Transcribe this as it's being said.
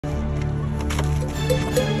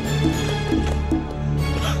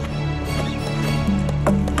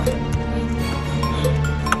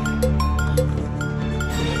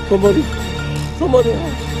Somebody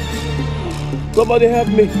help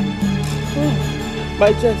me. Oh,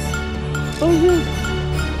 my chest. Oh, yes.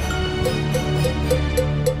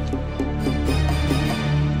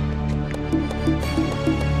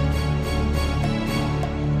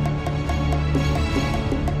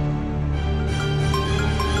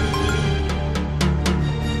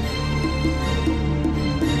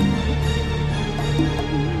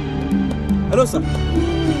 Hello, sir.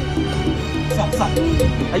 Sir.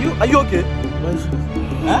 Are you okay?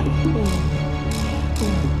 Huh?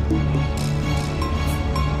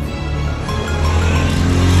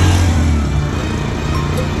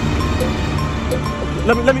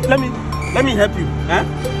 Let me help you. Huh?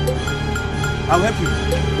 I'll help you.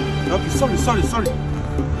 Okay, sorry.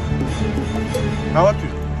 I'll help you.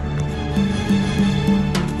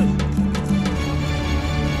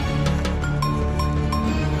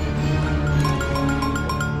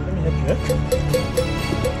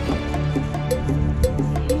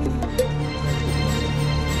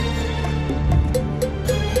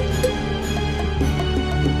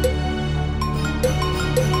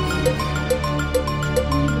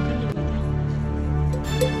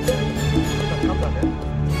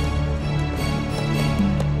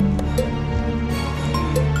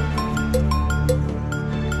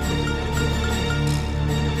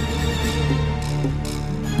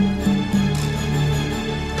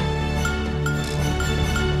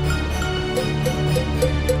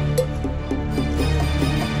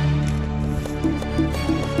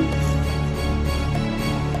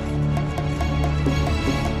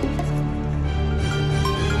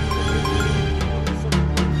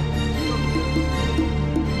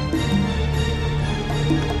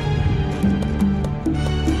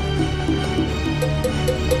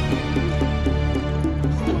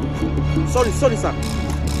 Sorry, sir.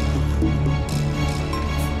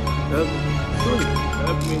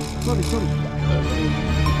 Help me. Sorry.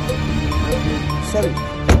 Sorry.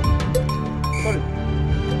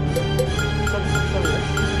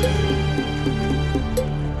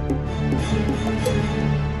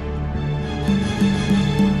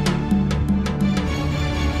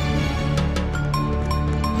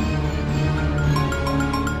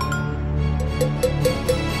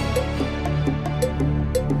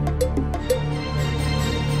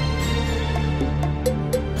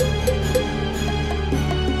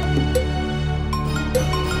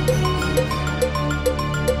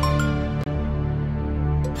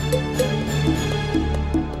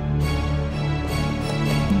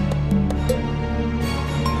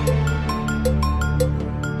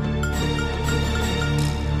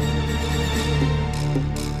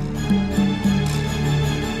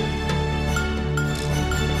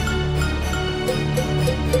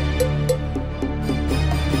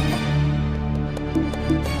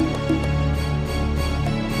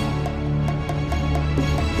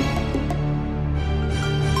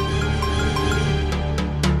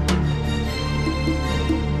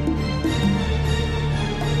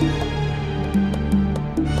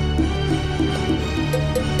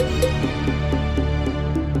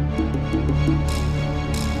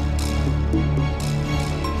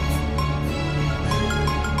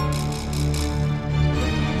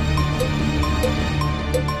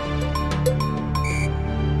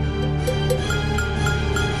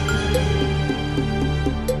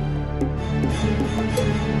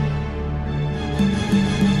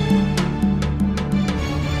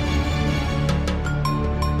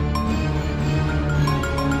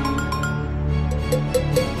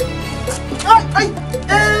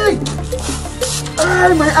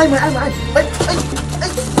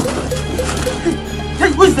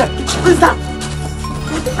 Hey, who is that?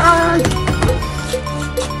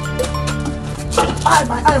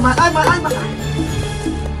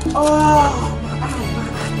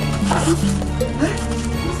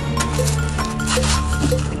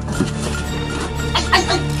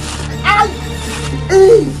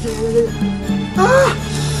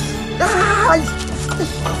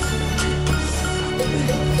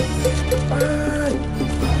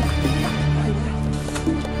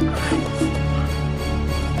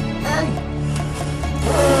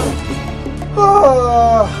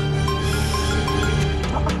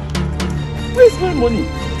 Where's my money?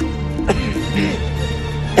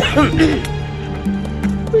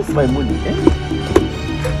 Where's my money?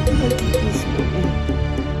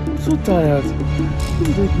 I'm so tired. Where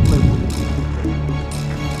did I put my money?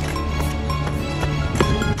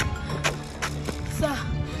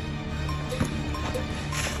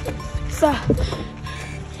 Sir.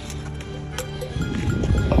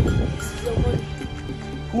 This is your money.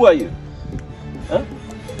 Who are you? Huh?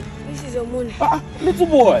 This is your money. Little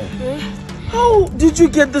boy. How did you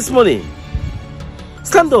get this money?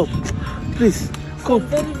 Stand up. Please, come. I'm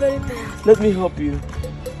very, very tired. Let me help you.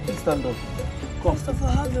 Please stand up. Come. First of all,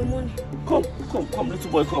 I have the money. Come,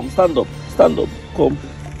 little boy, come. Stand up. Stand up. Come.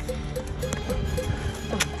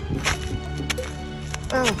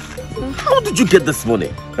 How did you get this money?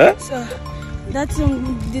 Huh? Sir, that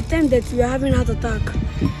the time that we were having heart attack,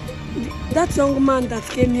 that young man that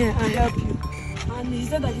came here and helped you, and he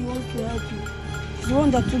said that he wants to help you. He's the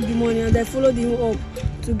one that took the money, and I followed him up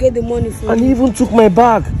to get the money for And you. he even took my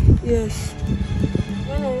bag. Yes.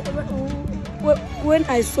 When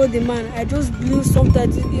I saw the man, I just blew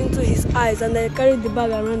something into his eyes, and I carried the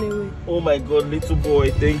bag and ran away. Oh my God, little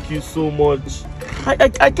boy, thank you so much.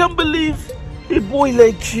 I can't believe a boy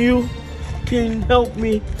like you can help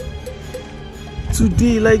me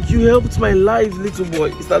today. Like you helped my life, little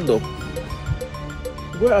boy. Stand up.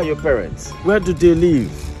 Where are your parents? Where do they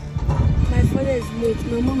live? My father is late.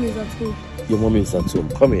 My mom is at home. Your mom is at home.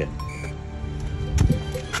 Come here.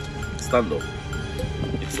 Stand up.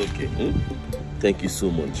 It's okay. Thank you so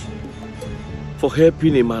much for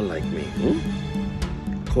helping a man like me.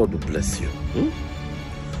 God will bless you.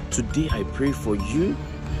 Today I pray for you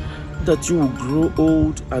that you will grow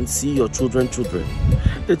old and see your children.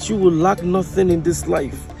 That you will lack nothing in this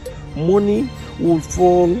life. Money will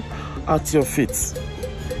fall at your feet.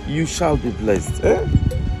 You shall be blessed.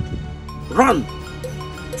 Run!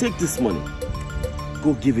 Take this money.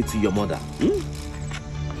 Go give it to your mother.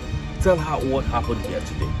 Tell her what happened here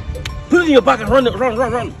today. Put it in your bag and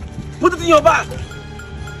run. Put it in your bag.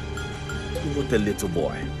 What a little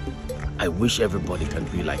boy. I wish everybody can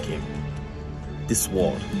be like him. This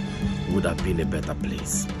world would have been a better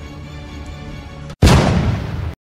place.